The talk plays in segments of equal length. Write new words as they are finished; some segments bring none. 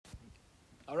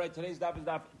All right, today's daf is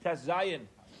daf Tes Zayin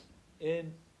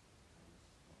in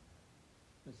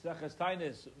Maseches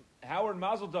Tainis. Howard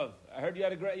Mazel Tov. I heard you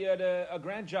had a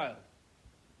grandchild.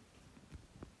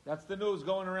 That's the news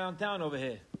going around town over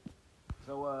here.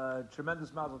 So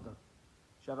tremendous Mazel Tov.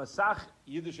 Shavasach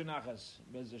Yiddish Nachas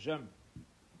Bez Hashem.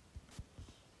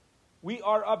 We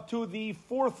are up to the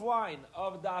fourth line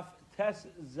of daf Tes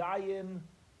Zayin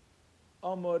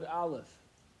Amud Aleph.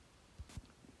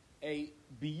 A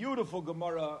beautiful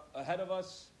Gemara ahead of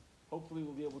us. Hopefully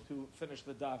we'll be able to finish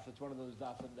the daf. It's one of those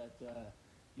dafim that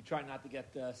you try not to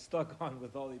get stuck on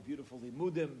with all the beautiful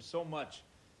limudim, so much.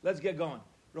 Let's get going.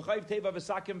 Ruchayv teva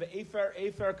v'sakim ve'efer,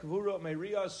 efer kavura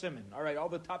meiriya simin. All right, all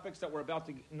the topics that we're about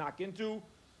to knock into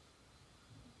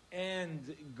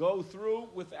and go through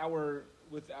with our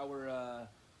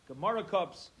Gemara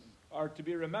cups are to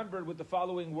be remembered with the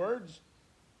following words.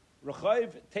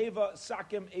 Rechayv, Teva,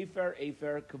 Sakim, Efer,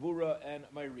 Kavura, and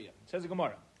Ma'iriya. Says the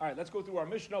Gemara. All right, let's go through our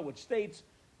Mishnah, which states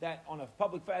that on a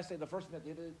public fast day, the first thing that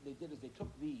they did is they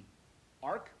took the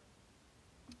ark,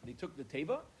 they took the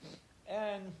Teva,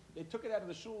 and they took it out of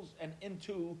the shuls and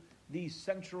into the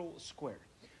central square.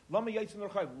 Lama Yaitzim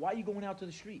Rechayv, why are you going out to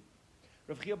the street?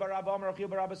 Rav Chia bar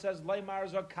Abba says,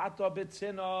 Laimar zakata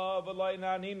bitzina v'lai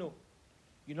na'aninu.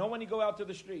 You know when you go out to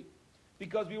the street?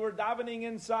 Because we were davening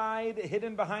inside,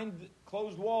 hidden behind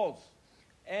closed walls.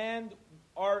 And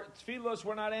our tefillos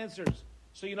were not answers.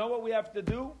 So you know what we have to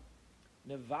do?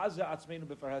 Nevaza atzmeinu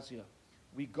b'farhasia.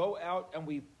 We go out and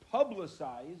we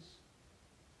publicize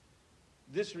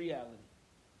this reality.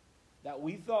 That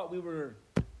we thought we were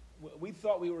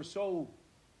so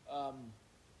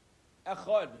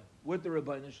echad with the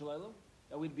Rebbeinu Shalom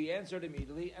that we'd be answered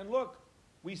immediately. And look,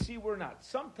 we see we're not.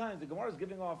 Sometimes the Gemara is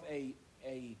giving off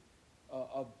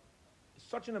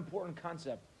such an important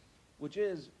concept, which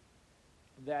is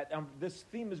that this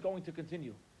theme is going to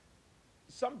continue.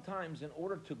 Sometimes in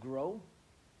order to grow,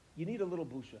 you need a little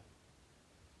busha.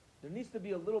 There needs to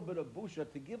be a little bit of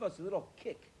busha to give us a little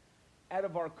kick out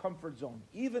of our comfort zone,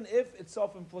 even if it's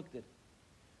self-inflicted.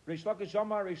 Reish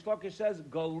Lakish says,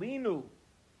 Galinu,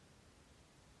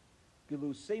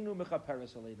 Gilusenu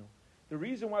mechaperes aleinu. The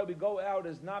reason why we go out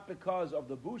is not because of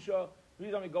the busha. The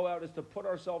reason we go out is to put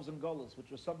ourselves in gullus, which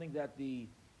was something that the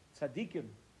tzaddikim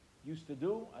used to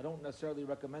do. I don't necessarily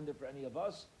recommend it for any of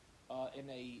us in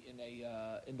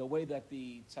the way that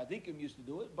the tzaddikim used to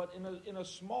do it, but in a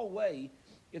small way,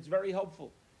 it's very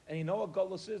helpful. And you know what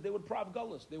gullus is? They would prov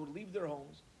gullus. They would leave their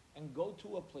homes and go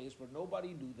to a place where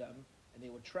nobody knew them, and they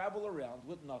would travel around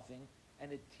with nothing.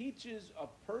 And it teaches a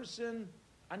person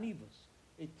anivus.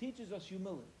 It teaches us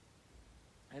humility.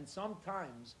 And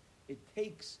sometimes it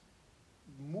takes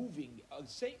moving,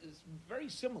 say it's very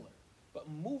similar, but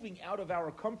moving out of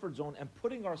our comfort zone and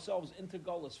putting ourselves into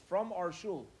gullus from our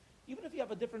shul. Even if you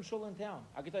have a different shul in town,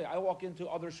 I can tell you, I walk into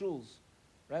other shuls,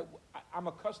 right? I'm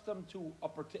accustomed to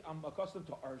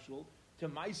our shul, to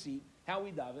my seat, how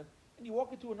we daven, and you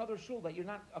walk into another shul that you're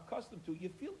not accustomed to. You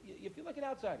feel like an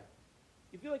outsider.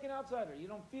 You feel like an outsider. You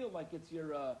don't feel like it's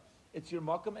your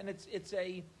makam, and it's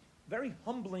a very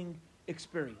humbling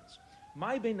experience.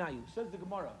 My benayu, says the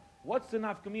Gemara. What's the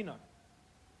nafkamina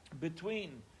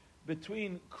between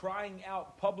crying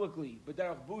out publicly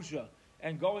b'derech busha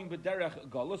and going b'derech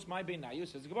galus? My benayu,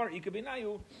 says the Gemara. Ika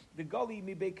benayu the gali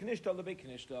mi beiknishta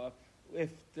lebeiknishta. If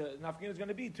the nafkamina is going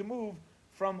to be to move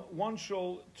from one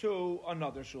shul to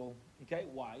another shul. Okay,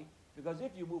 why? Because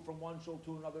if you move from one shul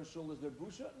to another shul, is there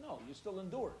busha? No, you're still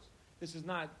indoors. This is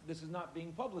not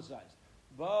being publicized.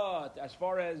 But as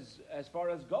far as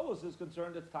galus is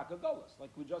concerned, it's taka galus, like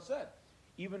we just said.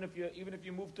 Even if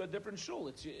you move to a different shul,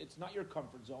 it's not your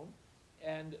comfort zone,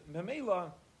 and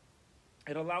memela,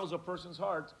 it allows a person's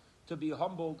heart to be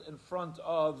humbled in front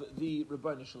of the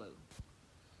Rebbeinu Shalom.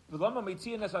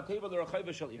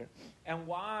 And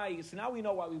why? So now we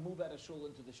know why we move out of shul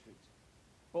into the street.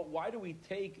 But why do we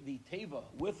take the teva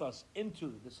with us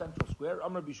into the central square?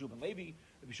 Amar Bishub and Levi.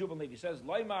 Bishub and Levi says,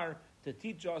 "Laimar to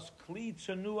teach us kli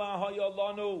tzanua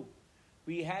hayalanu."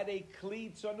 We had a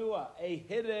kli tzanua, a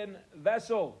hidden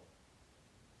vessel.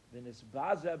 But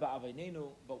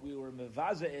we were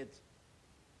mevaza it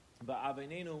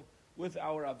ba'avinenu with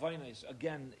our avinos.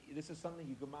 Again, this is something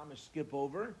you can mamish skip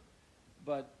over,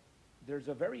 but there's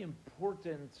a very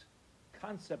important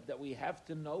concept that we have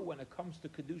to know when it comes to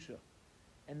kedusha,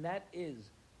 and that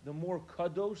is the more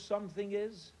kadosh something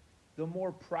is, the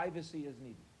more privacy is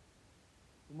needed.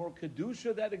 The more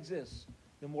kedusha that exists,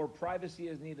 the more privacy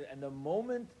is needed. And the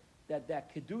moment that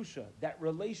kedusha, that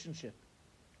relationship,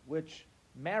 which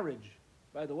marriage,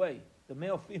 by the way, the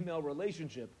male-female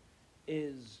relationship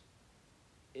is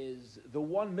the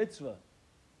one mitzvah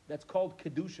that's called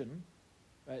kedushin,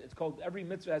 Right? It's called, every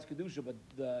mitzvah has kedusha, but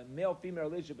the male-female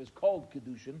relationship is called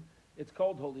kedushin. It's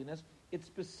called holiness. It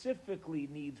specifically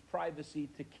needs privacy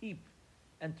to keep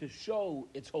and to show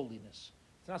its holiness.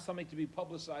 It's not something to be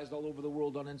publicized all over the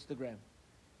world on Instagram.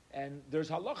 And there's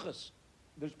halachas,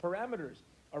 there's parameters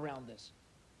around this.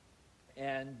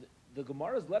 And the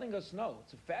Gemara is letting us know.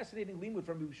 It's a fascinating limud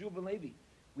from Yeshua ben Levi.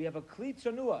 We have a kli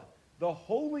tzanua. The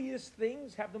holiest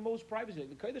things have the most privacy.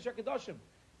 The Kodesh HaKadoshim,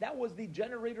 that was the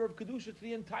generator of Kedusha to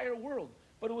the entire world.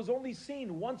 But it was only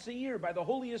seen once a year by the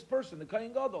holiest person, the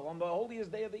Kohen Gadol, on the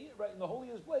holiest day of the year, right, in the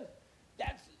holiest place.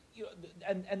 That's,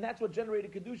 and that's what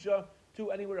generated Kedusha to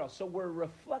anywhere else. So we're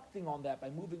reflecting on that by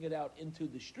moving it out into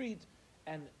the street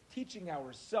and teaching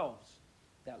ourselves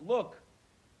that, look,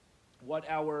 what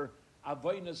our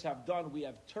Avonos have done, we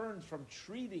have turned from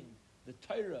treating the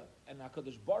Torah and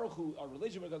HaKadosh Baruch Hu, our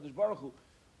relationship with HaKadosh Baruch Hu,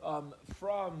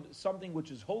 from something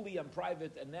which is holy and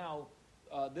private, and now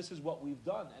this is what we've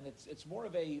done. And it's more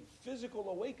of a physical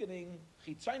awakening,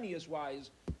 chitzonius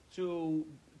wise, so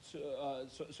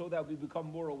that we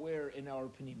become more aware in our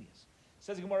panemius.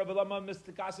 Says Gemara,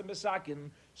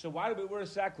 so why do we wear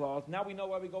sackcloth? Now we know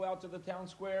why we go out to the town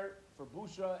square for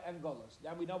busha and gullus.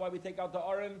 Now we know why we take out the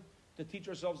aron to teach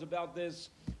ourselves about this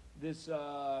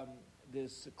kli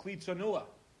tzanua.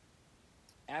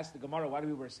 Ask the Gemara, why do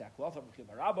we wear sackcloth?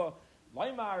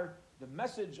 The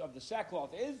message of the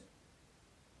sackcloth is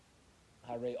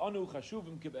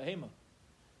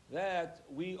that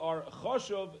we are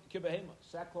chashuv kibehema.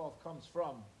 Sackcloth comes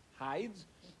from hides.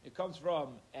 It comes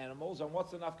from animals. And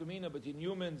what's the nafkamina between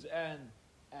humans and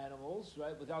animals,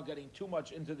 right? Without getting too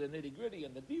much into the nitty gritty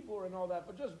and the dibur and all that,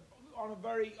 but just on a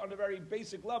very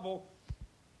basic level,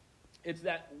 it's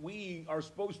that we are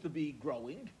supposed to be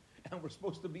growing and we're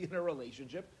supposed to be in a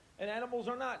relationship, and animals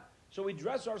are not. So we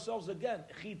dress ourselves again,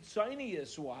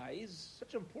 chitzonius wise.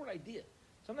 Such an important idea.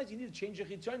 Sometimes you need to change your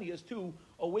chitzonius to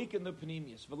awaken the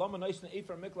panemius. V'lama noisna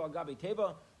efer mikla agabe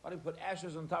teva. Why do we put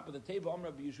ashes on top of the teva?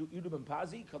 Amr Yehuda ben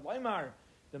Pazi. Kadlaimar.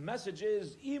 The message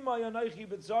is ima yanaychi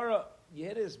b'tzara. You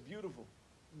hear this? Beautiful,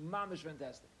 mamish,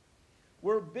 fantastic.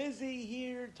 We're busy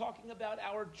here talking about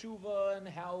our tshuva and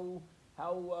how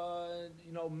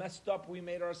messed up we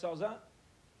made ourselves up.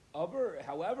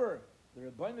 However, the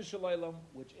Rebbeinu Shalom,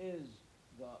 which is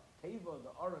the teva, the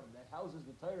aron that houses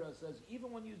the Torah, says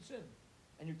even when you sin,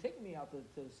 and you're taking me out to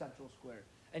the central square,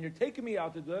 and you're taking me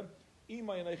out to the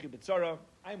ima yanaychi b'tzara,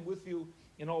 I'm with you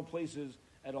in all places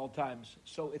at all times.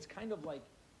 So it's kind of like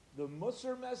the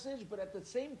Musar message, but at the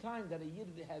same time that a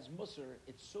Yid has Musar,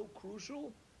 it's so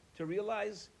crucial to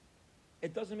realize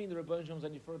it doesn't mean the Rebbeinu Shalom is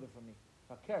any further from me.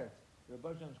 Fakert, the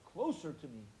Rebbeinu Shalom is closer to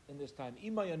me in this time.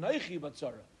 Ima yanaychi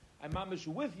b'tzara. I'm mamish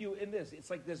with you in this.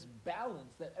 It's like this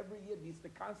balance that every Yid needs to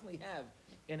constantly have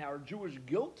in our Jewish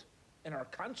guilt and our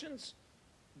conscience,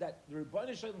 that the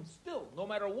Rebbeinu Shalom still, no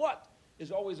matter what,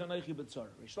 is always anaychi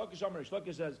b'tzara. Rish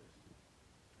Lakish says,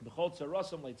 b'chol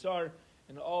tzarasam leitzar,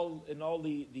 in all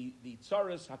the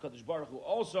tzaras, HaKadosh Baruch Hu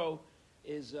also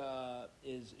is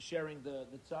sharing the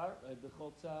tzar.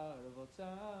 B'chol tzar,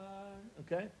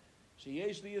 okay?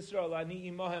 Sheyesh li Yisrael ani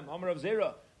imahem. Amar Rav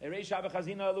Zera. Ereish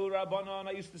Chazina alu Rabbanon.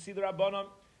 I used to see the Rabbanon.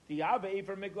 The Yave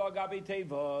for Mikla Gabe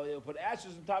Teva. They'll put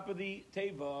ashes on top of the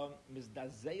Teva.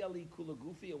 Mizdazei ali kula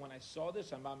gufi. And when I saw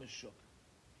this, I'm mamish shook.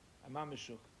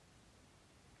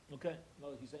 Okay?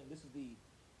 No, he's saying this is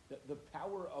the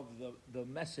power of the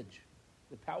message.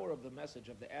 The power of the message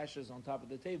of the ashes on top of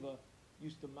the Teva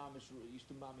used to mamish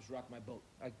rock my boat.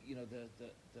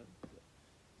 The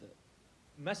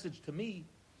message to me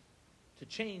to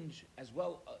change as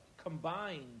well,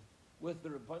 combined with the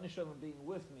Rebbeinu Shalom being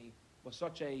with me, was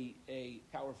such a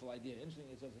powerful idea. Interesting,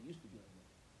 it says it used to be like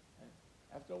that. Right?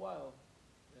 After a while,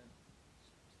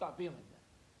 stop being like that.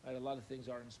 Right? A lot of things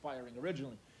are inspiring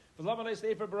originally.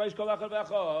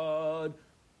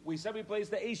 We said we place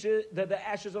the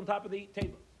ashes on top of the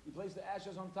table. We place the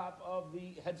ashes on top of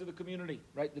the heads of the community,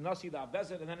 right? The Nasi, the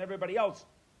Abeset, and then everybody else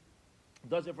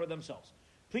does it for themselves.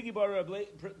 Pligi bar Rabbi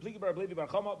bar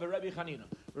Chama, Rabbi Chanina.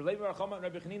 Rabbi bar Chama and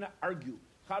Rabbi Chanina argue.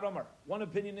 Chad one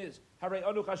opinion is, the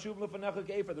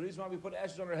reason why we put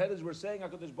ashes on our head is we're saying,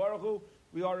 HaKadosh Baruch Hu,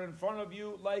 we are in front of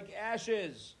you like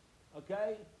ashes.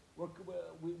 Okay?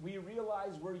 We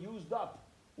realize we're used up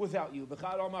without you.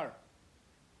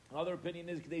 Another opinion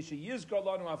is, we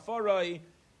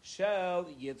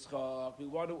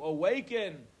want to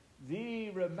awaken the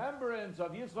remembrance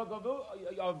of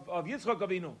Yitzchak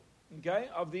Avinu. Okay,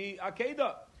 of the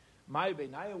Akedah. My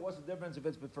beinayu, what's the difference if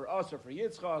it's for us or for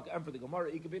Yitzchak and for the Gemara?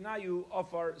 Ikebeinayu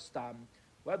ofar stam.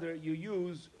 Whether you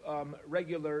use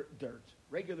regular dirt.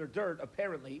 Regular dirt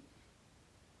apparently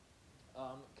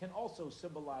can also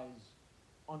symbolize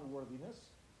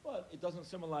unworthiness. but it doesn't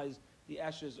symbolize the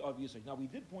ashes of Yisrael. Now, we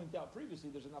did point out previously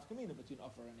there's an afkamina between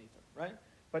Afar and Afer, right?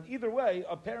 But either way,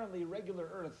 apparently regular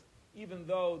earth, even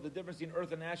though the difference between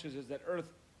earth and ashes is that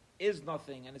earth is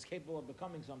nothing and is capable of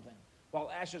becoming something, while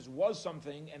ashes was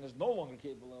something and is no longer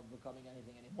capable of becoming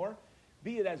anything anymore,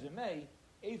 be it as it may,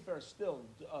 Afer still,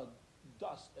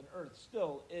 dust and earth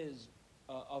still is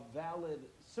a valid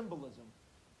symbolism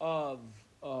of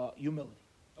humility.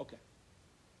 Okay.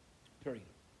 Period.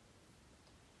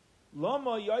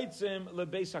 Lama yaitzim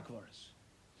lebeis hakvaros.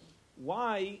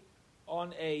 Why,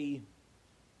 on a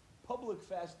public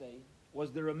fast day,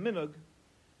 was there a minhag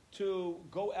to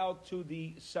go out to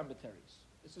the cemeteries?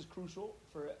 This is crucial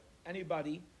for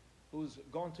anybody who's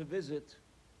gone to visit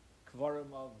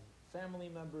kvarim of family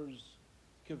members,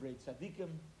 kivrei tzadikim.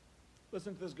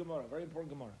 Listen to this Gemara, very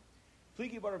important Gemara.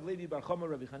 Pligi bar Rav Levi bar Chama,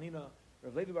 Rabbi Chanina,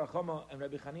 Rav Levi bar Chama and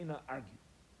Rabbi Chanina argue.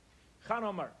 Chan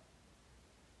Amar,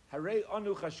 Harei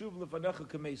anu chashuv lefanecha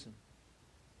kamesim.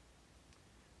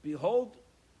 Behold,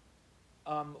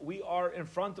 we are in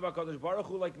front of HaKadosh Baruch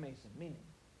Hu like Mason. Meaning,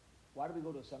 why do we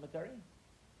go to a cemetery?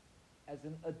 As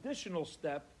an additional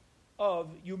step of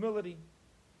humility.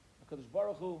 HaKadosh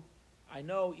Baruch Hu, I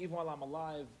know even while I'm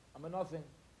alive, I'm a nothing.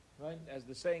 Right? As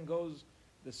the saying goes,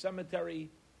 the cemetery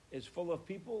is full of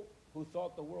people who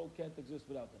thought the world can't exist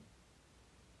without them.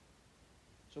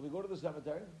 So we go to the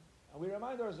cemetery and we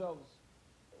remind ourselves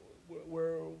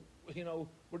we're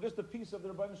just a piece of the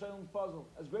Rebbeinu Shalom's puzzle.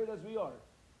 As great as we are,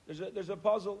 there's a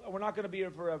puzzle, and we're not going to be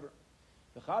here forever.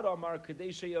 You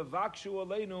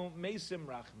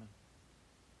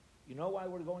know why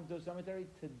we're going to the cemetery?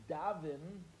 To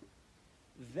daven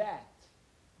that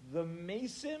the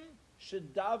Mesim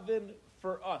should daven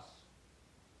for us.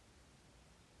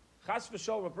 Chas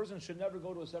v'sholom, a person should never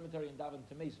go to a cemetery and daven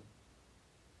to Mesim.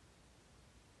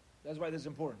 That's why this is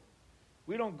important.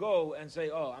 We don't go and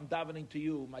say, oh, I'm davening to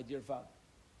you, my dear father.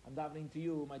 I'm davening to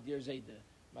you, my dear Zayda,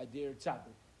 my dear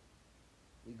tzaddik.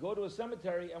 We go to a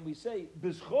cemetery and we say,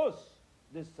 B'schus,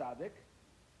 this tzaddik,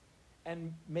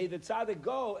 and may the tzaddik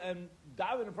go and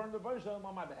daven in front of the Rebbeinu Shalom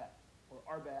on my behalf, or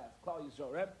our behalf. Klal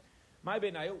Yisrael, right? My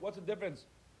benayu, what's the difference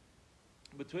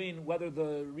between whether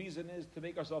the reason is to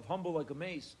make ourselves humble like a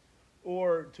mace,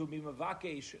 or to be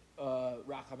mavakesh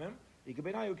rachamim?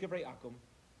 Benayu kivrei akum.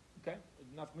 Okay,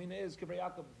 nafmina is kivrei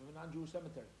akum from a non-Jewish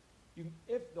cemetery.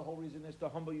 If the whole reason is to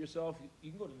humble yourself,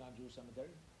 you can go to a non-Jewish cemetery.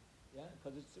 Yeah,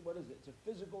 because it's a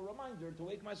physical reminder to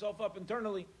wake myself up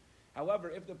internally. However,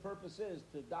 if the purpose is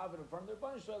to daven in front of the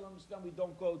Rebbeinu Shalom, then we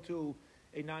don't go to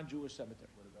a non-Jewish cemetery.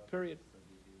 Period.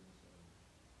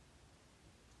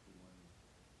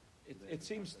 It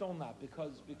seems still not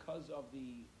because of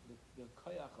the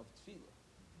koyach of tefillah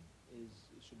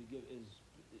should be given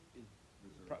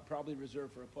probably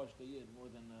reserved for a pashta yid more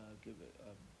than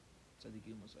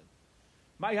tzaddikim Musad.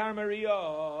 My Har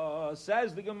Maria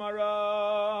says the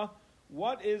Gemara.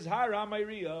 What is Har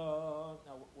Maria? Now,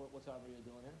 what's Har Maria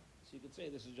doing here? So you could say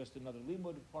this is just another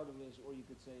limud part of this, or you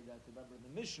could say that remember in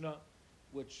the Mishnah,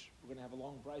 which we're going to have a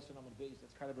long price on the base.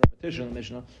 That's kind of a repetition of the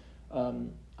Mishnah.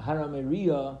 Har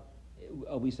Maria,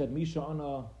 we said Misha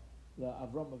Ana the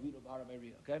Avram Avinu Har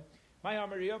Maria. Okay. My Har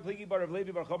Maria, Pligi bar of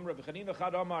Levi bar Chom Rabbi Chanina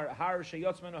Chad Amar Har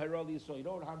Sheyotzmenu Herali. So you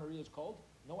know what Har Maria is called?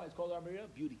 You know why it's called Har Maria?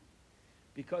 Beauty.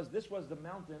 Because this was the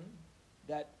mountain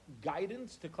that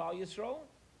guidance to Klal Yisrael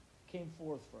came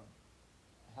forth from.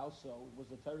 How so? Was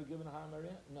the Torah given to Har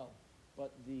Maria? No.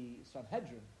 But the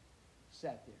Sanhedrin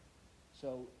sat there.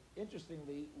 So,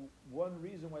 interestingly, one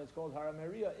reason why it's called Har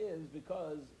Maria is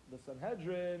because the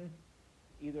Sanhedrin,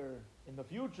 either in the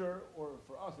future or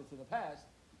for us it's in the past,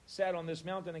 sat on this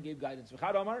mountain and gave guidance.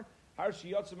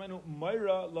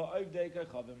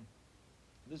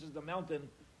 This is the mountain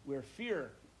where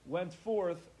fear went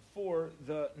forth for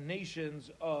the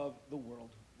nations of the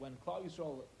world. When Klal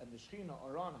Yisrael and the Shechina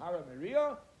are on Har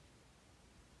Maria,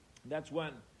 that's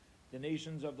when the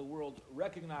nations of the world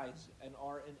recognize and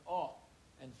are in awe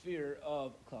and fear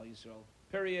of Klal Yisrael.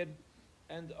 Period.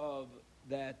 End of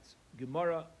that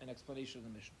Gemara and explanation of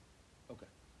the Mishnah. Okay.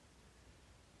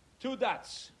 2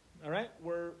 dots. All right?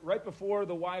 We're right before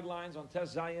the wide lines on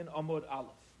Tes Zayin Amud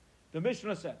Aleph. The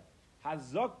Mishnah said,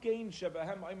 Hazakein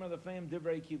shebehem aimer lefneim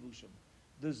divrei kivushim.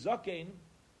 The zakein,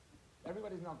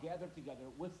 everybody's now gathered together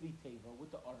with the teva,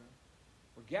 with the aron.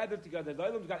 We're gathered together. The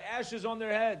Elam's got ashes on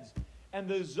their heads. And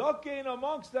the zakein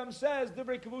amongst them says,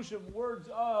 divrei kivushim, words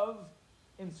of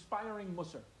inspiring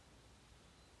musar.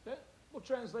 Okay? We'll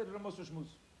translate it to musar shmuz.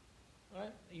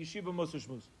 Right? Yeshiva musar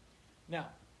shmuz. Now,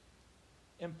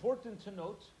 important to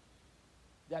note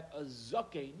that a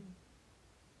zakein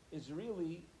is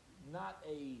really not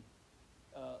a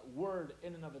word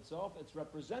in and of itself. It's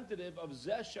representative of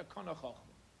Zeh Shekana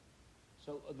Chachma.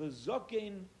 So the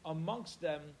zaken amongst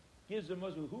them gives them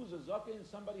who's a zaken?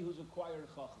 Somebody who's acquired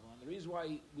chachma. And the reason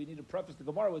why we need to preface the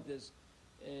Gemara with this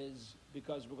is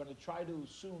because we're going to try to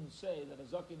soon say that a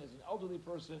zaken is an elderly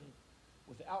person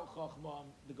without chachma.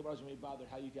 The Gemara is going to be bothered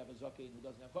how you can have a zaken who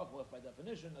doesn't have chachma. If by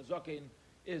definition a zaken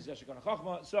is yeshikana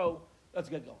chachma. So let's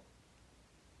get going.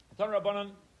 Tan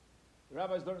Rabbanan, the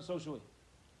rabbis learn socially.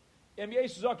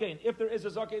 If there is a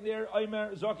zaken there,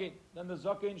 Omer zaken, then the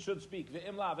zaken should speak.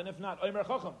 Ve'im lav, and if not, Omer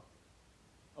chacham.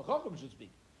 A chacham should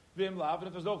speak. Ve'im lav, and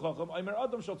if there's no chacham, Omer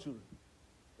adam shal tzura.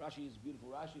 Rashi is beautiful.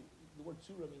 Rashi, the word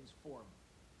tzura means form.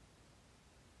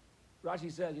 Rashi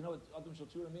says, you know what adam shal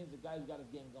tzura means? The guy who's got his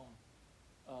game going.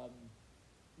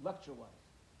 Lecture-wise.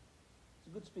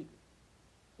 He's a good speaker.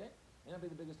 Okay? May not be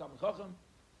the biggest Talmud chacham,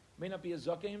 may not be a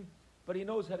zaken, but he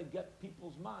knows how to get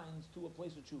people's minds to a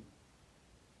place of tshuva.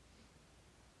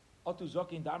 Otu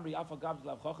zaken damri afa gavd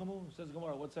lav chachamu. Says the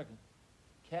Gemara. 1 second.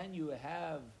 Can you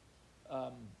have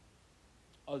a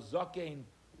zaken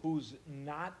who's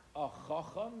not a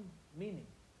chacham? Meaning,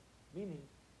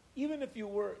 even if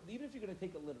you're going to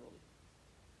take it literally,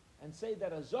 and say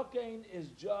that a zaken is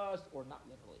just, or not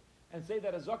literally, and say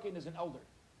that a zaken is an elder,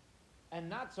 and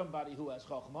not somebody who has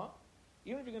chachma.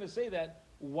 Even if you're going to say that,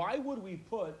 why would we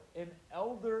put an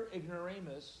elder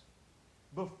ignoramus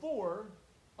before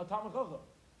a talmid chacham?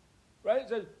 Right? It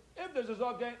says, if there's a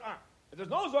zaken, if there's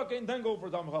no zaken, then go for a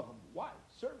talmid chacham. Why?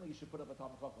 Certainly you should put up a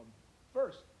talmid chacham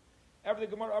first. After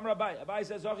the Gemara, Amar Abai. Abai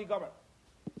says, Zachi Gabar.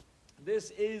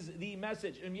 This is the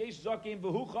message. Im yesh zaken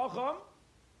v'hu chacham,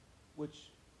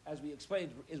 which, as we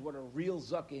explained, is what a real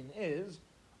zaken is.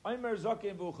 Omer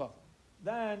zaken v'hu chacham.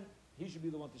 Then he should be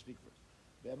the one to speak first.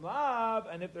 B'emlav,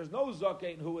 and if there's no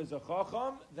zaken who is a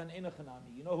chacham, then ena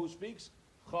chanami. You know who speaks?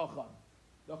 Chacham.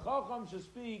 The chacham should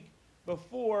speak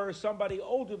before somebody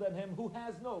older than him who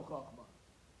has no chachma,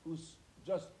 who's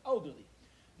just elderly.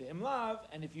 The imlav,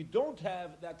 and if you don't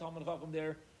have that talmid chacham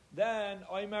there, then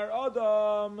oimer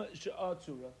adam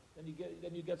she'atzura.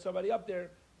 Then you get somebody up there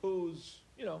who's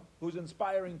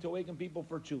inspiring to awaken people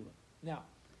for tshuva. Now,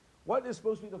 what is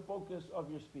supposed to be the focus of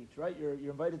your speech? Right?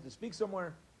 You're invited to speak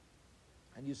somewhere,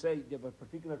 and you say you have a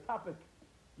particular topic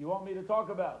you want me to talk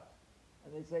about,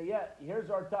 and they say, yeah, here's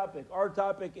our topic. Our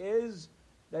topic is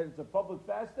that it's a public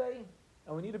fast day,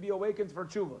 and we need to be awakened for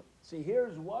tshuva. See,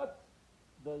 here's what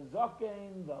the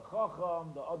zaken, the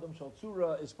chacham, the adam shal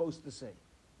tzura is supposed to say.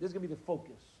 This is going to be the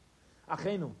focus.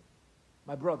 Achenu,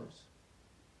 my brothers.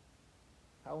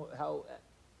 How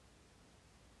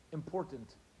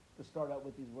important to start out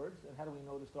with these words, and how do we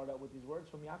know to start out with these words?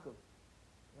 From Yaakov,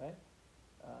 right?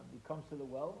 He comes to the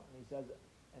well, and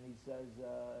he says,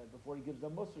 before he gives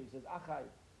them musr, he says, Achai.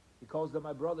 He calls them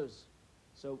my brothers.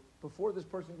 So before this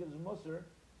person gives a musr,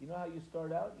 you know how you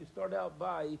start out? You start out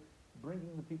by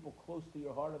bringing the people close to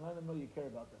your heart and letting them know you care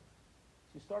about them.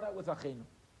 So you start out with achenu.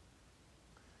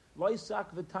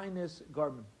 Loisak v'tainis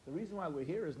garmin. The reason why we're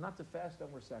here is not to fast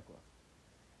and wear sackcloth.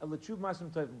 El l'tshuv ma'asim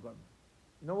tovim garmin.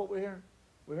 You know what we're here?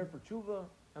 We're here for tshuva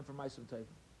and for ma'asim tovim.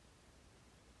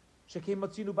 Shekem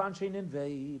matzinu b'anshei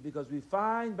Ninveh, because we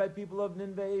find by people of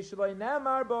Ninveh shaloi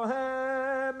nemar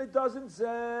bohem. It doesn't say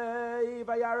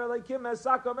vayara leikim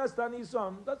esakom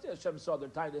estanisom. Doesn't say Hashem saw their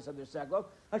tightness and their sackcloth.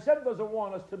 Hashem doesn't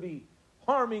want us to be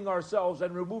harming ourselves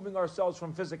and removing ourselves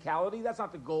from physicality. That's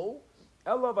not the goal.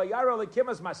 Ella vayara leikim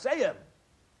es maseyim.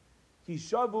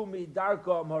 Kishavu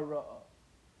midarka mara'ah.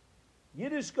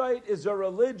 Yiddishkeit is a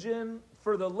religion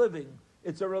for the living.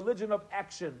 It's a religion of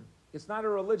action. It's not a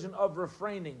religion of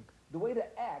refraining. The way to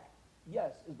act,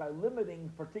 yes, is by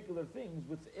limiting particular things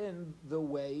within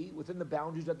the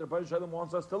boundaries that the Rebbeinu Shalom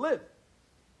wants us to live.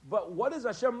 But what is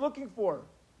Hashem looking for?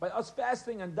 By us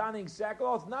fasting and donning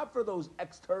sackcloth, not for those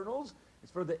externals,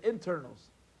 it's for the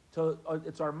internals.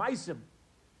 It's our maisim,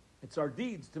 it's our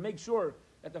deeds, to make sure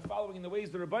that they're following in the ways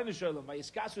of the Rebbeinu Shalom. By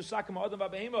Yiskasu Sakim Adam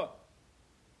V'Behema,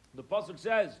 the pasuk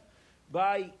says,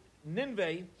 by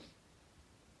Ninveh,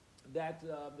 that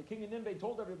the king of Ninveh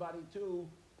told everybody to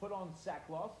put on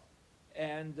sackcloth,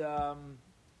 and the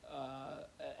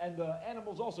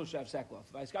animals also should have sackcloth.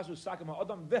 The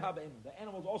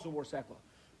animals also wore sackcloth.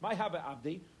 My Hava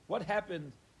Abdi, what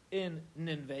happened in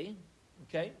Ninveh,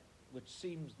 okay, which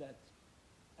seems that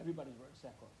everybody's wearing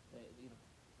sackcloth,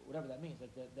 whatever that means,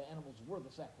 that the animals were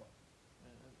the sackcloth.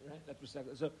 Right? That's what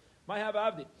sackcloth. So, my Hava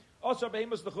Abdi. Also,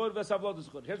 here's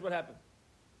what happened.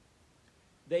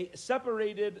 They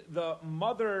separated the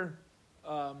mother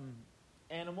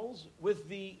animals with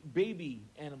the baby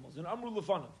animals. And Amru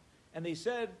Lefanav. And they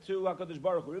said to HaKadosh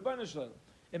Baruch Hu, Rebbeinu Shalom,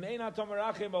 Im ein atam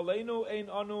merachem aleinu, ein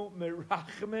anu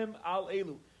merachmim al elu. If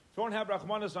you don't have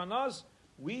rachmanas on us,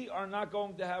 we are not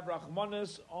going to have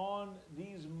Rahmanis on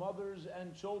these mothers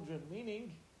and children,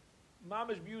 meaning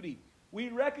mamish beauty. We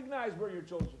recognize we're your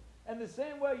children. And the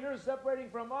same way you're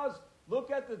separating from us, look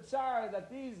at the tsar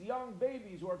that these young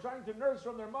babies who are trying to nurse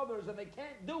from their mothers and they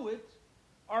can't do it,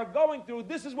 are going through.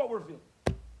 This is what we're feeling.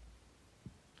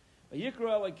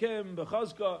 Yikra Elikim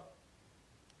Bechazka,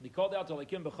 they called out to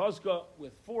Elikim Bechazka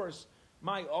with force,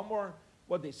 my Amor,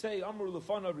 what they say, Amr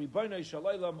Lefana Ribainai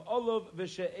Shalaylam, Olav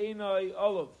V'She'enai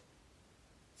Olav,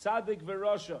 Tzadik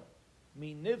V'Rasha,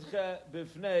 Mi Nidche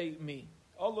B'Fnei Mi,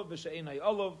 Olav V'She'enai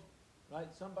Olav, right?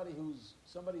 Somebody who's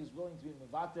willing to be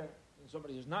Mevater, and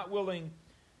somebody who's not willing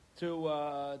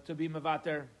to be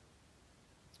Mevater,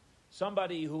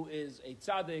 somebody who is a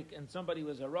Tzadik, and somebody who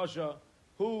is a Rasha,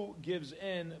 who gives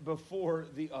in before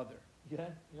the other. Yeah?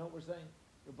 You know what we're saying?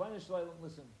 Rebbeinu Shalom,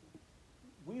 listen,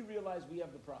 we realize we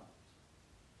have the problems.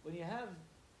 When you have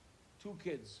two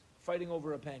kids fighting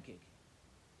over a pancake,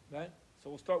 right? So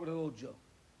we'll start with a little joke.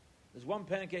 There's one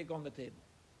pancake on the table.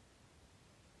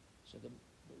 So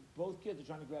both kids are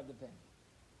trying to grab the pancake.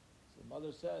 So the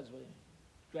mother says, well,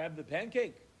 grab the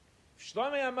pancake. If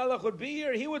Shlomo HaMelech would be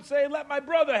here, he would say, let my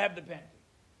brother have the pancake.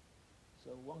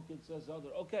 So one kid says to the other,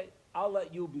 okay, I'll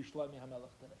let you be Shlomo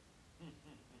HaMelech today.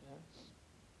 Yeah?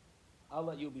 I'll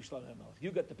let you be Shlomo HaMelech.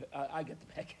 You get I get the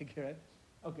pancake, right?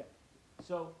 Okay.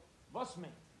 So, what's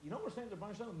meant? You know what we're saying to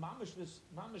Baruch Hashem?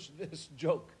 Mamish this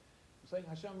joke. We're saying,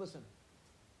 Hashem, listen,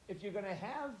 if you're going to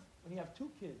have, when you have two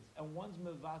kids and one's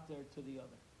mevater to the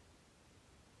other,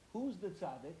 who's the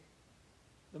tzaddik?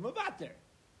 The mevater.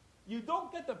 You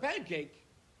don't get the pancake,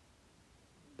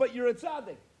 but you're a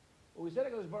tzaddik. What we said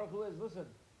to Baruch Hu is, listen,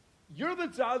 you're the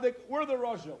tzaddik, we're the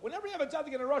rasha. Whenever you have a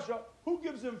tzaddik and a rasha, who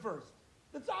gives him first?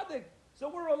 The tzaddik. So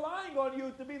we're relying on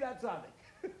you to be that tzaddik.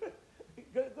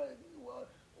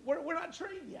 We're not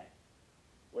trained yet.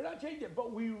 We're not trained yet,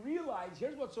 but we realize,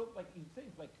 here's what's so, like, you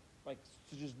think, like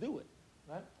to just do it,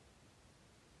 right?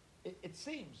 It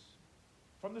seems,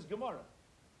 from this Gemara,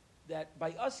 that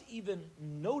by us even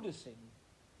noticing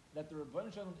that the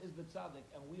Rebbeinu Shalom is the tzaddik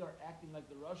and we are acting like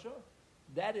the rasha,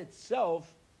 that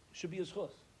itself should be a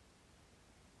schus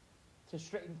to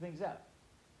straighten things out.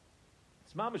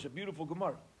 It's mamish, a beautiful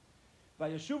Gemara.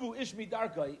 Vayeshuvu ishmi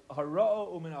darkai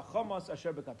hara'o umin hachamas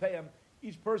asher b'kapeyam.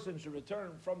 Each person should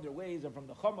return from their ways and from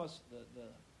the chamas, the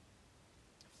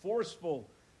forceful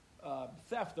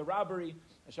theft, the robbery,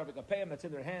 asher b'kapeyam, that's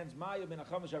in their hands. Maya min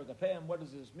hachamas asher b'kapeyam. What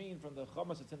does this mean? From the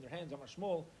chamas that's in their hands. Amar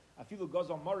Shmuel, afilu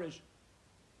gazal marish.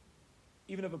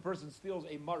 Even if a person steals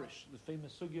a marish, the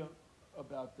famous sugya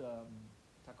about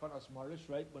takonas marish,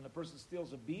 right? When a person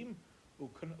steals a beam,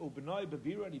 ubenai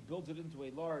bebira, and he builds it into a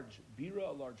large bira,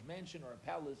 a large mansion or a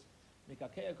palace. He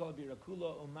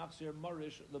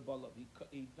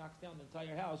knocks down the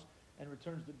entire house and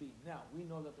returns the beam. Now, we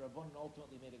know that the Rabbanan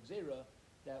ultimately made a gzera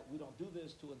that we don't do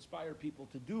this to inspire people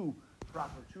to do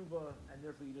proper tshuva, and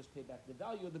therefore you just pay back the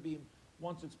value of the beam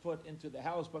once it's put into the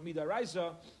house. But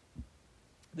midaraisa,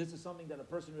 this is something that a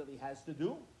person really has to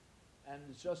do, and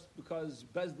it's just because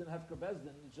Bezdin Hefker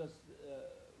Bezdin, it's just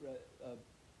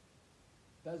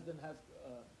Bezdin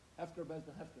Hefker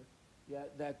Bezdin Hefker, yeah,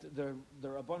 that the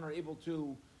Rabban are able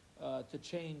to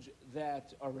change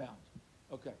that around.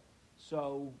 Okay,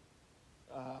 so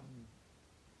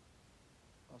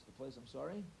lost the place. I'm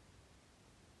sorry.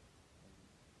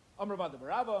 Amar Bada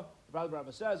Barava.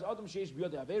 Barava says, "Adam sheish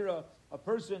biyod avera." A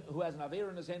person who has an avera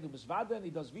in his hand, who misvada, and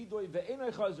he does vidoy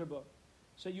ve'enay chazer ba.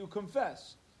 So you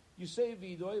confess, you say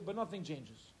vidoy, but nothing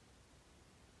changes.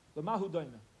 The mahu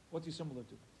daima. What's he similar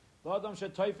to? The Adam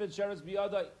shetoifet sheretz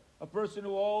biyadai. A person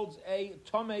who holds a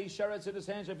tomei sheretz in his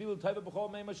hand, shavilu taiva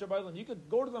b'chol meima shabaylan. You could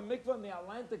go to the mikvah in the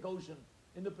Atlantic Ocean,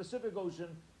 in the Pacific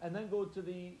Ocean, and then go to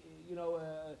the,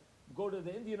 go to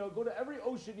the Indian, go to every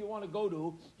ocean you want to go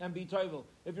to and be toivel.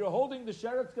 If you're holding the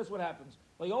sheretz, guess what happens?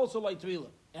 Well, you also like tefillah.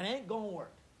 It ain't going to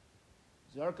work.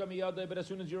 Zarka miyadeh, but as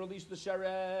soon as you release the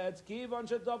sheretz, kivan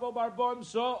shetavo barbon,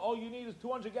 so all you need is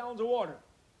 200 gallons of water.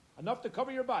 Enough to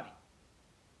cover your body.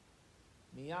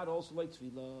 Miyad also like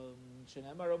tefillah.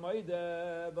 Shenemar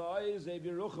omayde, v'ayze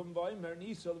biruchim v'aymer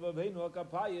nisal v'veinu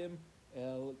akapayim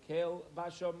el kel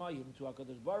bashamayim to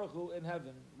HaKadosh Baruch Hu in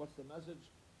heaven. What's the message?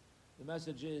 The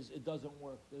message is it doesn't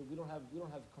work. We don't have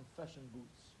confession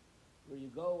booths where you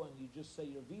go and you just say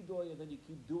your vidoy and then you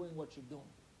keep doing what you're doing.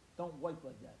 Don't wipe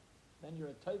like that. Then you're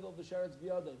a taiva of the sheretz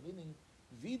biyadai, meaning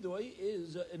vidoy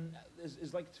is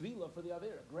like tefillah for the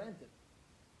avera, granted.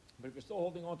 But if you're still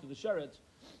holding on to the sheretz,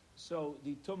 so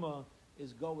the tumah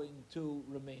is going to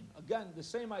remain. Again, the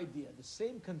same idea, the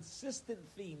same consistent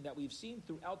theme that we've seen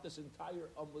throughout this entire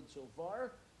Amud so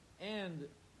far, and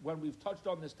when we've touched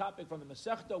on this topic from the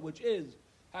Masechta, which is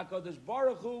HaKadosh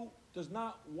Baruch Hu does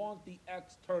not want the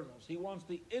externals. He wants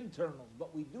the internals.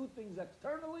 But we do things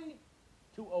externally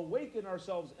to awaken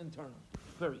ourselves internally.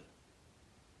 Period.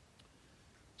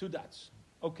 2 dots.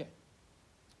 Okay.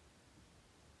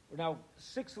 We're now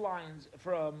 6 lines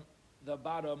from the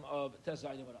bottom of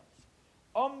Tesai Nevaraf.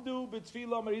 Amdu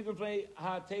b'tfila meridim pnei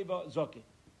ha-teva zokin.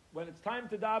 When it's time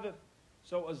to daven,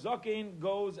 so a zokin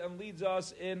goes and leads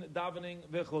us in davening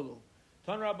v'chulu.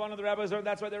 Tan Rabban of the rabbis learned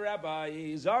that's why the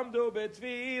rabbis amdu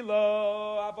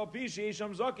b'tfila afapishi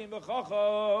sham zokin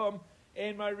v'chacham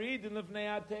in meridim pnei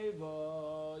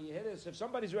ha-teva. You hear this? If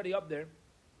somebody's already up there,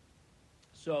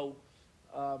 so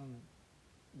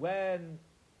when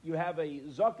you have a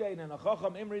zakein and a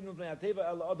chacham imrin l'pnei hateva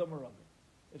el adam meragim.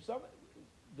 If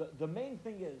the main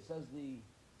thing is, says the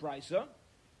brisa,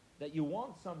 that you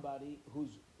want somebody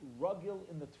who's rugil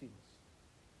in the tefillas,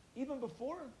 even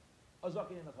before a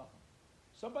zakein and a chacham.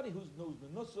 Somebody who knows the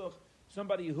nusach,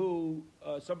 somebody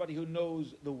who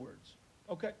knows the words.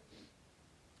 Okay.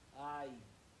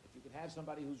 If you can have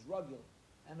somebody who's rugil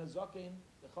and a zakein,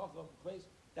 the chacham place,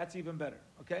 that's even better.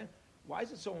 Okay. Why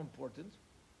is it so important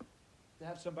to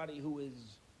have somebody who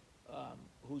is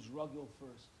who's rugil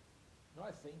first? No,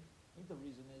 I think the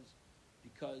reason is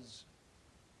because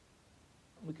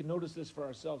we can notice this for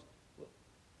ourselves. Well,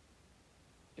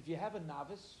 if you have a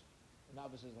novice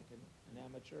is like an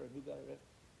amateur, a new guy, right?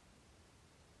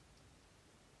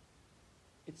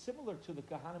 It's similar to the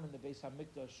Kahanim in the Beis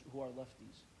HaMikdash who are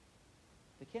lefties.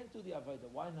 They can't do the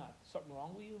Avodah. Why not? Something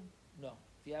wrong with you? No.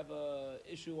 If you have a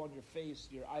issue on your face,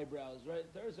 your eyebrows,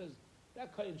 right? There says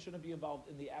that kohen shouldn't be involved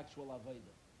in the actual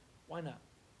avodah. Why not?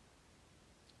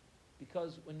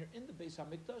 Because when you're in the Beis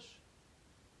Hamikdash,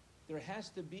 there has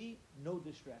to be no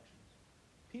distractions.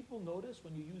 People notice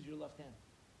when you use your left hand.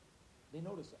 They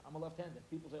notice it. I'm a left-handed.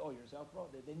 People say, "Oh, you're a southpaw."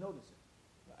 They notice it.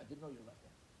 I didn't know you're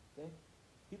left-handed. Okay?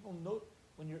 People note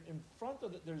when you're in front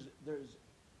of it. There's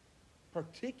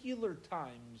particular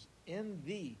times in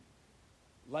the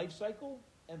life cycle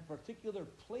and particular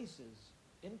places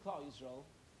in Klal Yisrael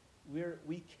where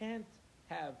we can't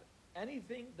have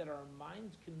anything that our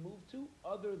minds can move to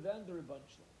other than the Rebbeinu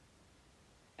Shalom.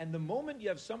 And the moment you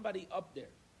have somebody up there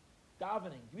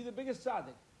davening, to be the biggest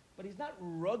tzaddik, but he's not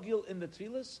rugil in the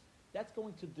tefillas, that's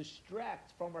going to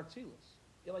distract from our tefillas.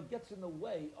 It like gets in the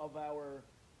way of our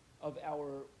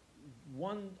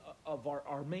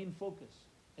main focus.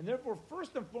 And therefore,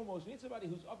 first and foremost, we need somebody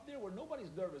who's up there where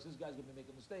nobody's nervous. This guy's going to be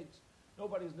making mistakes.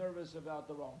 Nobody's nervous about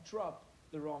the wrong trup,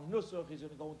 the wrong nusach. He's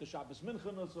going to go into Shabbos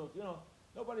Mincha nusach.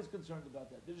 Nobody's concerned about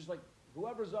that. They're just like,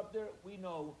 whoever's up there, we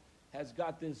know has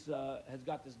got this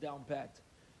down packed.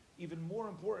 Even more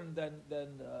important than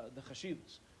the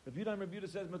chashivas. Rabbi Yehuda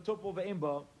says, "Metupol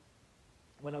ve'imba."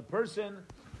 When a person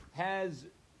has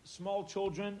small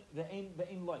children,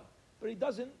 ve'im light, but he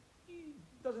doesn't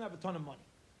have a ton of money.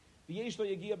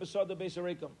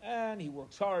 And he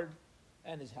works hard,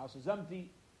 and his house is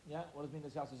empty. Yeah, what does it mean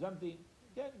his house is empty?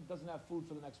 Again, he doesn't have food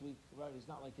for the next week, right? It's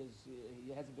not like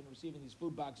he hasn't been receiving these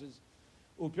food boxes.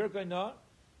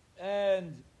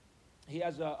 And he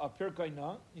has a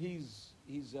pirkaina. He's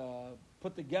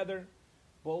put together,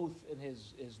 both in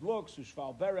his looks,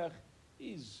 ushval berech.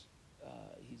 He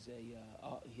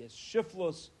has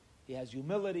shiflus. He has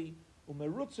humility.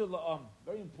 Umerutzu la'am,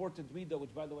 very important midah,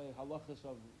 which by the way, halachas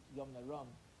of Yom Naram,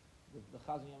 the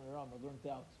Chazan Yom Naram are learned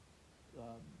out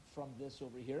from this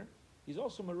over here. He's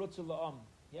also merutzu la'am.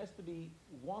 He has to be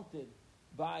wanted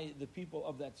by the people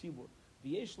of that tzibur.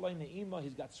 V'yesh lai ne'ima,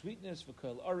 he's got sweetness for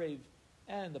kol arev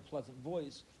and the pleasant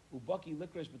voice. Ubaki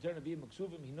likresh b'ter navim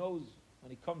maksuvim, he knows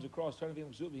when he comes across ter navim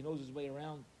maksuvim, he knows his way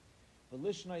around.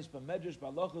 V'lishnais b'medrash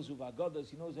b'alachas uv'agadas,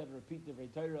 he knows how to repeat the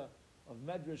Torah of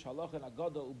medrash, halacha, and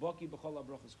agada, ubaki b'chol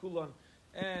ha'brachas kulan,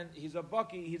 and he's a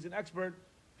baki, he's an expert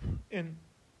in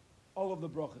all of the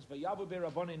brachas. V'yavu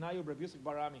be'rabbanei nayu Rav Yisuk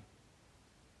Barami,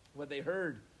 when they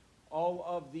heard all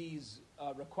of these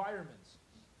requirements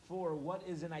for what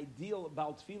is an ideal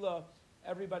about tefillah,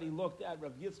 everybody looked at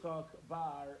Rav Yitzchak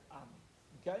Bar Ami,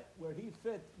 okay, where he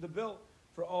fit the bill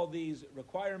for all these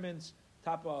requirements.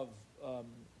 Top of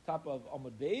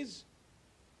Amud Beis.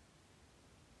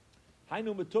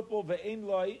 Hainu metupol ve'ein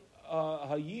loy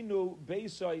hayinu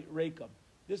beisai rekam.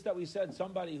 This that we said,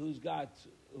 somebody who is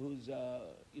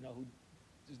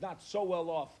not so well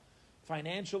off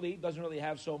financially, doesn't really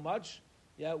have so much.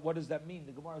 Yeah, what does that mean?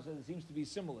 The Gemara says it seems to be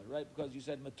similar, right? Because you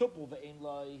said metupol ve'ein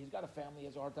loy, he's got a family, he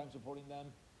has a hard time supporting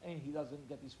them, and he doesn't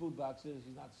get these food boxes,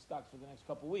 he's not stuck for the next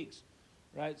couple of weeks,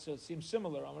 right? So it seems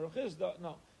similar. Amar Chizda,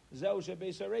 no. Zeu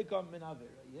shebeisai rekam min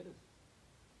avera. You hit it.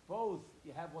 Both,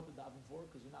 you have what to daven for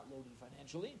because you're not loaded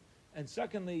financially, and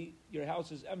secondly, your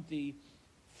house is empty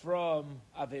from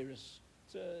Averis.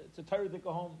 It's a Torah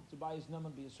home. It's a Bayis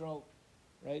Neman B'Yisrael,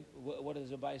 right? What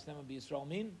does a Bayis Neman B'Yisrael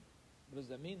mean? What does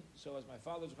that mean? So as my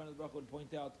father Zechariah Baruch would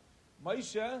point out,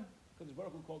 Moshe, because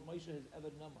Baruch Hu called Moshe his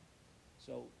Eved Nama.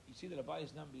 So you see that a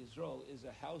Bayis Neman B'Yisrael is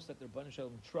a house that the Rebbeinu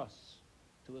Shalom trusts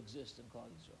to exist in Klal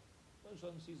Yisrael. Rebbeinu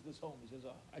Shalom sees this home. He says,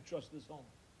 I trust this home.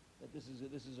 That this is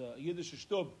a Yiddish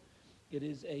shtub. It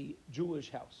is a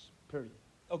Jewish house, period.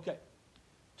 Okay.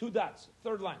 2 dots.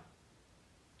 3rd line.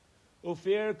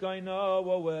 Ufir kaina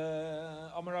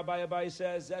wawe. Amar Rabbi Abai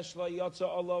says, Zeshla yotza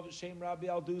olav shem Rabbi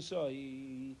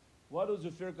Aldusai. What does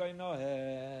Ufir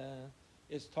kaina?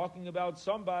 It's talking about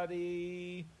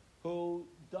somebody who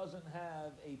doesn't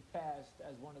have a past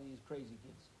as one of these crazy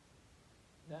kids.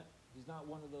 Yeah? He's not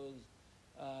one of those.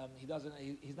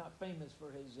 He's not famous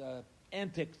for his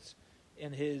antics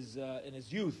in his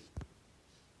youth.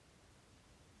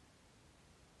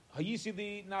 Hayisi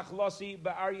the nachlasi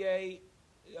ba'aryeh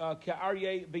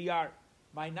ka'aryeh biyar.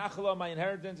 My nachla, my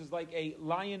inheritance, is like a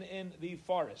lion in the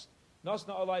forest.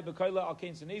 Nasna alai b'kaila al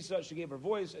kain sanisa. She gave her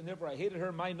voice, and therefore I hated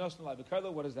her. My nasna alai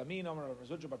b'kaila. What does that mean? Amar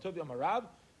Razucha Bartovi Amar Rav.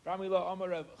 Bramila Amar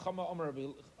Rav Chama Amar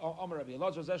Rabbi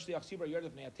Elazar Zeshli Achsibra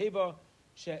Yerdef Neateva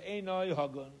She'enoi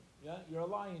Hagun. Yeah, you're a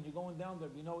lion. You're going down there.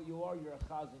 We know what you are. You're a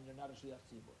chazan. You're not a shliach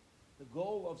tzibur. The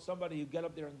goal of somebody who get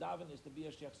up there and daven is to be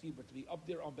a shliach tzibur, to be up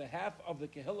there on behalf of the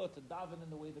kehillah, to daven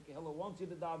in the way the kehillah wants you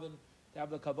to daven, to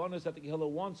have the kavanas that the kehillah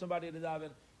wants somebody to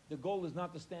daven. The goal is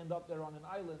not to stand up there on an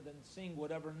island and sing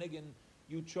whatever niggin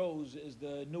you chose is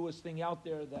the newest thing out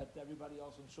there that everybody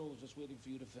else in shul is just waiting for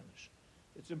you to finish.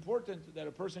 It's important that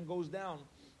a person goes down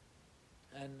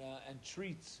and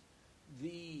treats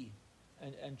the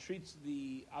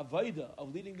avodah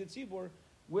of leading the tzibur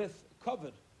with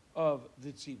kavod of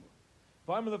the tzibur.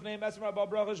 There's 24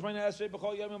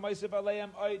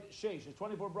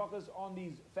 brachas on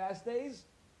these fast days.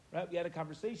 Right? We had a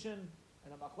conversation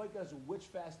and a machlokes which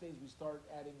fast days we start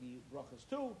adding the brachas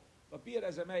to. But be it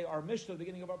as it may, our Mishnah, the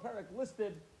beginning of our parak,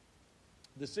 listed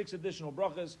the 6 additional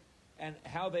brachas and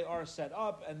how they are set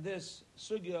up. And this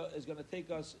sugya is going to take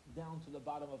us down to the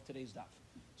bottom of today's daf.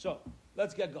 So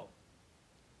let's get going.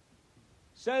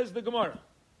 Says the Gemara.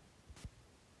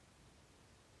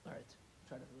 All right,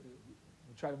 I'll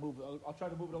try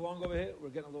to move it along over here. We're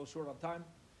getting a little short on time.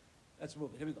 Let's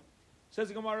move it. Here we go. Says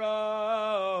the Gemara,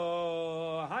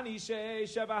 Hani Shei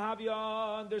Sheva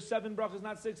Havyan. There's 7 brachas,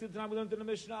 not 6. The time we learned in the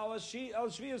Mishnah. Al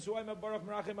Shvius Hu Ayma Baruch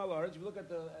Merachim Al. If you look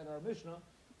at our Mishnah,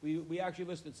 we actually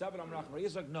listed 7 on Merachim.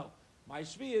 He's like, no, my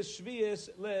Shvius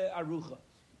Le Arucha.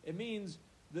 It means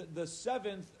the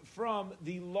 7th from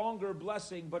the longer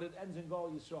blessing, but it ends in Gal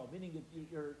Yisrael, meaning that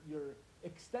you're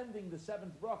extending the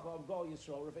 7th bracha of Gal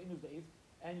Yisrael, Rafeinu's Deiv,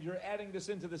 and you're adding this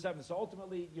into the 7th. So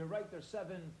ultimately, you're right, there's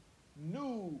 7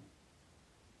 new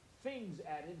things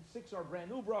added. 6 are brand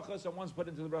new brachas, and 1's put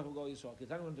into the bracha of Gal Yisrael.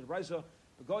 Ketanu into the Brisa,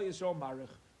 Gal Yisrael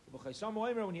Marich.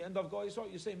 When you end off Gal Yisrael,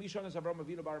 you say, Mishon es Avram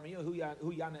Avinu Bar Miyah, Hu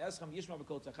Yana Eschem, Yishma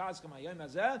V'kol Tzachaz, Kama Yom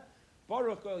Hazeh,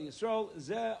 Baruch Gal Yisrael,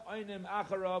 Zeh Einim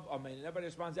Acharav, Amen. And everybody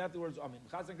responds afterwards, Amen.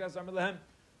 Chazan Kras Amilehem,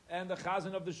 and the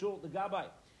Chazan of the Shul, the Gabbai.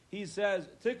 He says,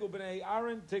 Tiku b'nei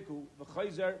Aaron, Tiku,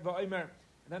 v'chayzer, v'omer.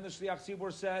 And then the Shliach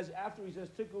Tzibur says, after he says,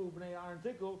 Tiku b'nei Aaron,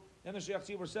 Tiku, then the Shliach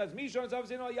Tzibur says, Mishon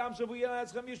zavzino yam shavu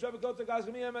yelatzchem yishva v'kot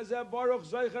tzagazchem yem azeh baruch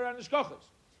zeicher and ishkochos.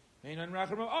 Meinon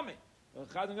rachem amen.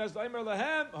 V'chadon gaz l'a'imer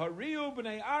lahem, hariu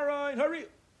b'nei Aaron, hariu.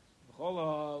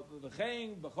 B'chol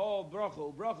v'chein, b'chol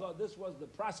bracha, bracha. This was the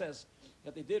process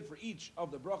that they did for each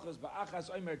of the brachas. Ba'achas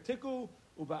omer Tiku,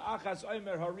 u'ba'achas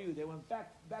omer hariu. They went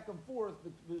back and forth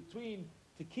between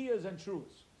tekiyas and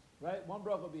truas, right? One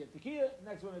bracha will be a tekiya,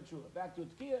 next one a trua. Back to a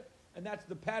tekiya, and that's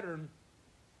the pattern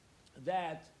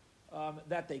that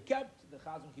they kept. The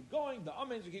chazan keep going, the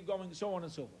amens keep going, so on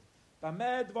and so forth.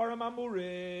 Tamed dvarim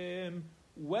amurim.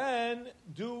 When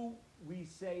do we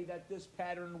say that this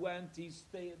pattern went? The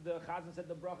chazan said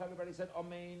the bracha, everybody said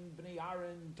amen, bnei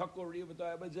Aaron, takur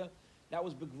riyavah. That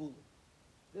was begvula.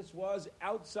 This was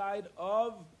outside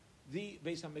of the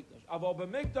Beis Hamikdash. Aval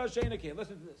b'mikdash she'enakeh.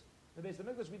 Listen to this. The Beis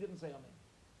Hamikdash, we didn't say amen.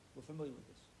 We're familiar with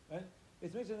this, right?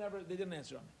 Beis Hamikdash they didn't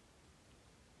answer amen.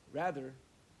 Rather,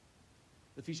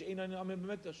 the fish einan amen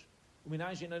b'mikdash.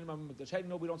 Uminayin she'einayin amen b'mikdash. How do you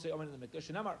know we don't say amen in the mikdash?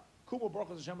 Shenamar kumo baruch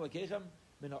Hashem lekechem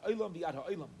min ha'olam v'yad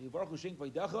ha'olam v'yivaruchu shem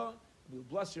v'yidacha. We will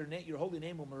bless your name, your holy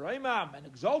name, u'maraymam, and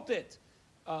exalt it.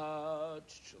 Al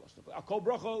kol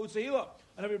bracha u'tzehila,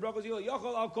 and every bracha is tehila.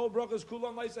 Yachol al kol brachas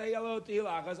kulan la'isahiyalo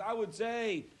tehila. Because I would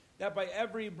say that by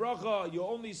every bracha you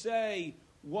only say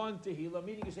one tehila,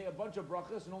 meaning you say a bunch of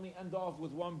brachas and only end off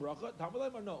with one bracha.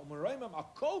 Tamalayim no, u'maraymam al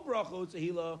kol bracha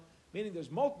u'tzehila, meaning there's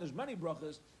many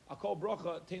brachas. Al kol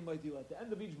bracha tein tehila. At the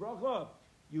end of each bracha,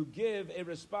 you give a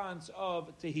response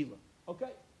of tehillah.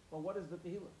 Okay, well, what is the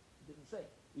tehillah? It didn't say.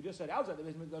 We just said outside the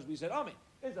Beis Mikdash we said amen.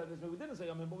 Inside the Beis Mikdash we didn't say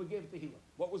amen, but we gave tehillah.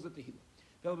 What was the tehillah?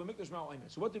 So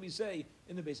what did we say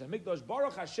in the Beis Hamikdash?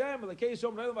 Baruch Hashem,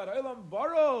 L'keisom Ne'elam V'Ha'olam,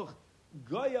 Baruch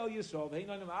Goyel Yisov,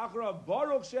 Heinanim Achra,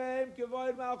 Baruch Shem,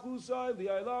 Kevayid Malchusay,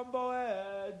 V'Ha'olam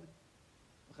Bo'ed.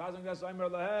 Chazan Gas Aimer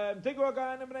Lahem, Tiku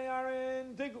HaKahanim B'nei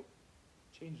Aaron, Tiku.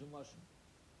 Change in Lashon.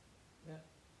 Yeah.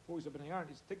 Before we said B'nei Aaron,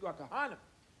 it's Tiku HaKahanim.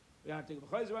 V'Ha'olam Tiku.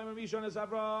 V'Chayzer Aimer Mishon Es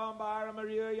Avram, Ba'ara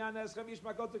Maria, Yanes Chem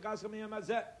Yishmakot Tekaz Chem Yem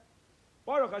Hazeh.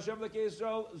 Baruch Hashem L'kei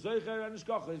Yisrael, Zoicher and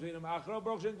Shkochis, V'Ha'olam Achra,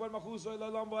 Baruch Shem, Kevayid Malchusay,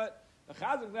 V'Ha'olam Bo'ed. The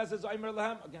Chazan Knesset Aimer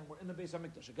Lahem. Again, we're in the Beis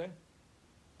Hamikdash, okay?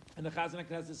 And the Chazan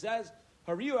Knesset says,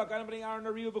 Hariu HaKahanim B'nei Aaron,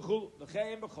 Hariu B'chul,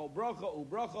 L'cheim B'chol Bracha,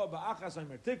 U'bracha, Ba'achas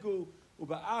Aimer Tiku,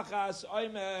 U'ba'achas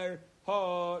Aimer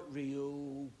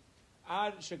Hariu.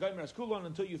 Ad Shegoymer Askulon,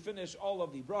 until you finish all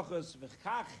of the brachas.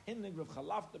 V'chach Hinnig Rav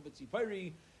Chalafta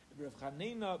B'tzipayri, Rav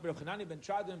Chanani Ben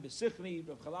Tradion B'sichni,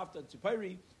 Rav Chalafta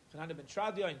Tzipayri, Chanani Ben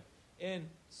Tradion in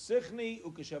Sichni,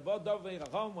 Ukeshavod Dovei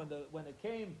Chacham, when it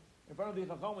came in front of the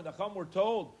Chacham, when the Chacham were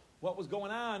told what was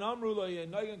going on, Amrullah,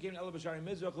 Noigan came to Ela B'shari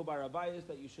Mizrachu by Harabayis,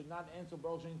 that you should not answer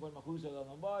Baruch Shem K'vod Malchusay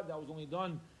L'Olam. That was only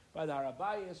done by the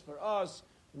Harabayis. For us,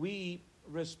 we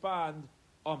respond,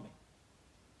 Amen.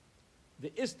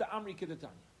 The Ista Amri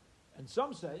Kidatanya. And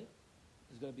some say,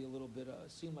 it's going to be a little bit,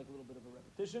 seem like a little bit of a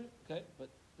repetition, okay?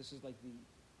 But this is like the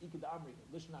Ikad Amri,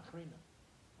 the Lishna Achrina,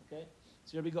 okay?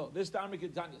 So here we go. This Amri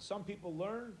Kidatanya. Some people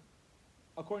learn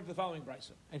according to the following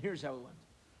brisa. And here's how it went.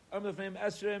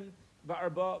 Esrim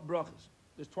Ba'arba Brachas.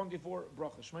 There's 24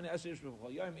 brachas. Shmona Esrim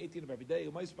Shmona Yom, 18 of every day.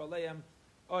 Umayis Ba'aleim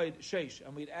Oid Sheish.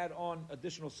 And we'd add on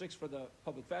additional 6 for the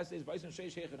public fast days. Ba'isen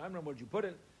Sheish Heich. And I remember where'd you put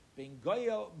it. Being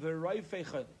Goyel V'Raifei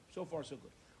Chayli. So far, so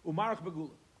good. Umarach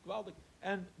Begula. Gvaldik.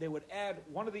 And they would add,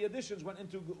 one of the additions went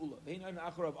into Geula. Ve'hin Ein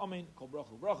Achar of Amen, Kol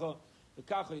Bracha Bracha,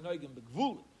 V'kacha Yinoigim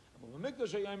Begvul.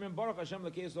 V'mikdash Hayomim, Baruch Hashem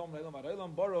L'kei Yisrael L'Olam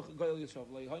V'Ha'olam, Baruch Goyel Yisrael,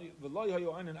 V'loi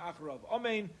Hayo Ein Achar of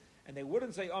Amen, and they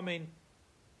wouldn't say Amen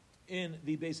in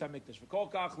the Beis HaMikdash.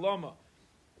 V'kol Kach Lama.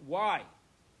 Why?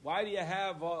 Why do you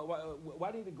have,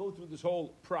 why do you go through this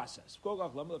whole process? V'kol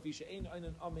Kach Lama, L'fisha Ein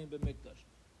Ein Amen B'mikdash.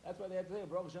 That's why they had to say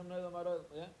Baruch Hashem L'Olam V'Ha'olam,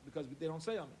 yeah? Because they don't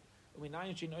say Amen. I mean,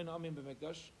 Nayin Shein Ein Amen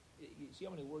B'mikdash. You see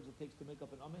how many words it takes to make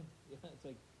up an amen? Yeah, it's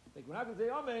like we're not going to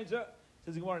say amen. So,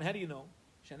 says the Gemara, and how do you know?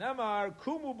 Shanamar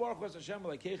kumu baruch Hashem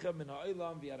l'keichem min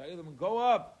ha'olam v'yad ha'olam. Go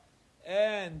up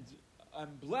and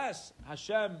bless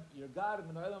Hashem, your God,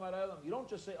 min ha'olam ha'olam. You don't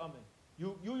just say amen.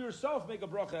 You yourself make a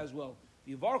bracha as well.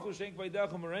 V'yivarchu shenk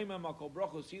v'yidechu mereimem al kol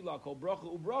bracha sila kol bracha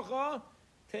ubracha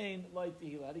tein light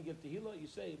tehillah. How do you give tehillah? You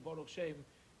say baruch Shem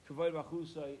kavod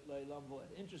v'chusay le'lam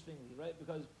v'ed. Interestingly, right?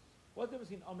 Because what's the difference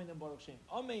between Amen and Baruch Shem?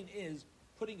 Amen is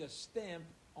putting a stamp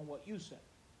on what you said.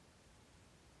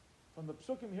 From the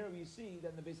psukim here, we see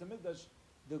that in the Beis Hamikdash,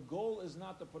 the goal is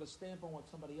not to put a stamp on what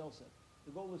somebody else said.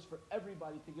 The goal is for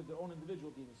everybody to give their own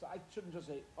individual tehillah. So I shouldn't just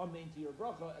say Amen to your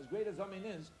bracha, as great as Amen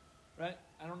is, right?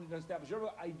 I don't need to establish your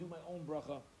bracha. I do my own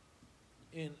bracha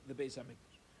in the Beis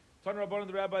Hamikdash. Tan Rabbanan,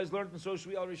 the rabbis learned, and so should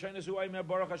we all Rishonos who Aimer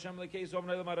Baruch Hashem L'kei Yisrael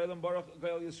V'Neilam Ha'olam Baruch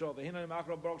Goyel Yisrael V'hinay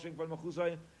Machra Baruch Shem K'vod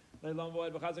Malchusay Leilam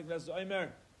V'Oed B'Chazak Knesset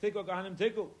Aimer Tiku Kahanim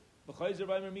Tiku B'Chayzer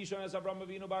V'Aimer Mishon Es Avram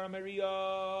Avinu Bar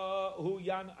Maria Hu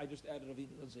Yan. I just added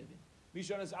Avinu. Don't say Avinu.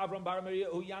 Mishon Es Avram Bar Maria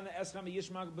Hu Yan Eschem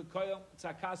Yishmak B'Koyel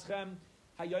Tzakaschem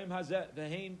Hayom Hazeh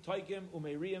V'Hein Toikim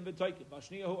Umeiriyim V'Toikim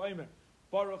B'Shniya Hu Aimer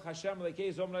Baruch Hashem L'kei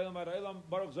Yisrael V'Neilam Ha'olam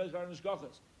Baruch Zoichar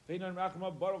Nishkochas V'Hinan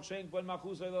Rachma Baruch Shem K'vod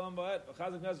Malchusay Leilam V'Oed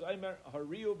B'Chazak Knesset Aimer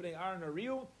Hariu B'nei Aaron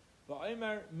Hariu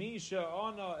V'Aimer Misha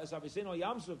Ana Es Aviseno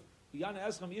Yamsuf Yana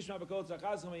Eschem Yishma B'Kol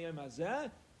Tzakaschem Hayom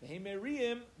Hazeh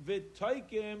V'Heimeriim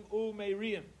V'Toikim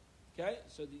Umeiriyim. Okay,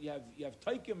 so you have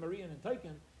Toikim, Mariam, and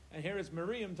Toikim, and here it's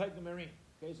Mariam, Toikim, Mariam.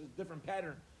 Okay, so it's a different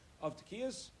pattern of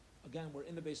Tekiyas. Again, we're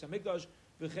in the Beis Hamikdash.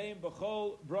 V'chein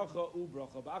b'chol bracha u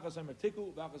bracha. B'achas Aimer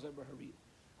Tiku, b'achas Aimer Hariu.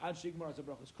 Ad Shigmar as a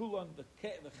brachas Kulon, the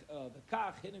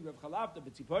Kach, Hinnig Rav Chalafta,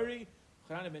 B'Tzipori,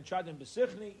 Chanani Ben Tradion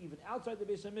B'Sichni, even outside the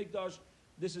Beis Hamikdash,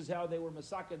 this is how they were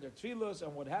masakin their tefillos,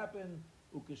 and what happened.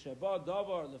 Ukeshaba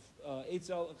davar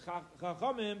etzel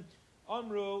chachamim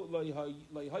amru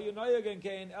loyhayonayagan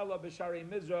kain ella b'shari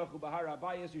mizrach ubahar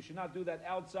habayis. You should not do that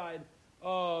outside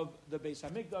of the Beis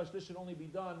Hamikdash. This should only be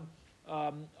done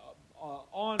on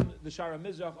the Shara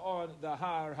Mizrach, on the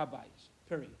Har Habayis.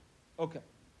 Period. Okay.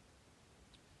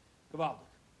 Gavaldik.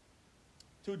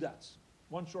 2 dots.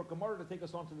 One short Gemara to take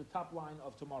us on to the top line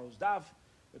of tomorrow's daf.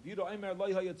 If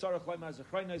Yehuda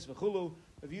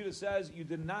says you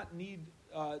did not need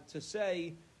to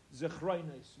say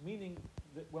zechraynos, meaning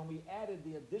that when we added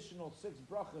the additional 6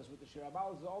 brachas with the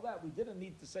shirabalas and all that, we didn't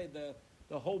need to say the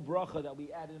the whole bracha that we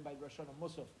add in by Rosh Hashanah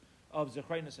Musaf of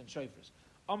Zechrinus and Shofars.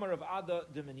 Amar Rav Ada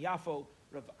de Min Yafo,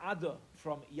 Rav Ada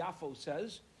from Yafo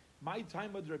says, my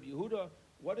time with Rabbi Yehuda,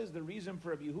 what is the reason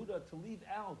for Rabbi Yehuda to leave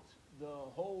out the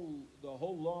whole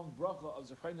long bracha of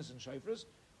Zechrinus and Shofars?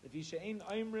 If you she'ein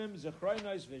aimrim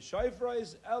Zechrinus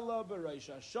v'Shofars ella b'Rosh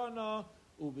Hashanah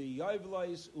ubi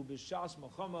Yavlais ubi Shas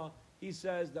Machama, he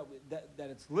says that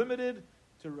it's limited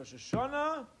to Rosh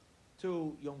Hashanah,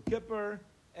 to Yom Kippur,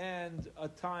 and a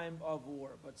time of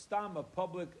war. But stam, a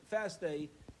public fast day,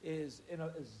 is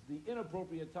the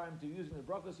inappropriate time to using the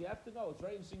brachas. You have to know, it's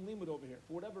very interesting limud over here.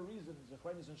 For whatever reason,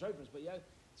 Zechrinus and Shofars, but yeah,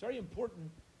 it's very important.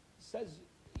 It says,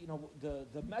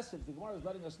 the message the Gemara is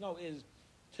letting us know is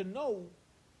to know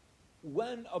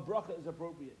when a bracha is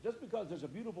appropriate. Just because there's a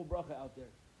beautiful bracha out there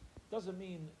doesn't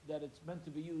mean that it's meant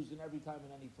to be used in every time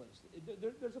in any place.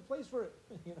 There's a place for it,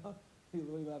 What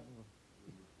are you laughing for?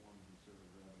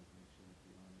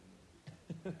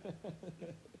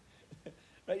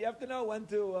 Right, you have to know when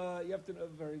to.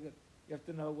 Very good. You have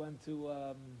to know when to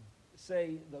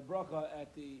say the bracha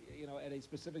at at a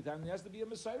specific time. There has to be a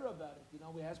messiah about it.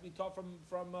 It has to be taught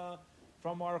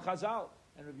from our Chazal.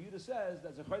 And Rav Yehuda says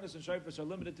that Zechrinus and Shofars are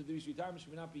limited to these 3 times,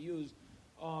 should not be used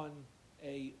on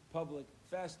a public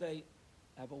fast day.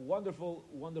 Have a wonderful,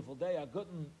 wonderful day. A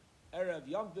guten erev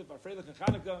Yom Tov, a freilich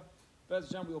Chanukah.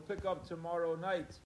 Bez Hashem, we will pick up tomorrow night.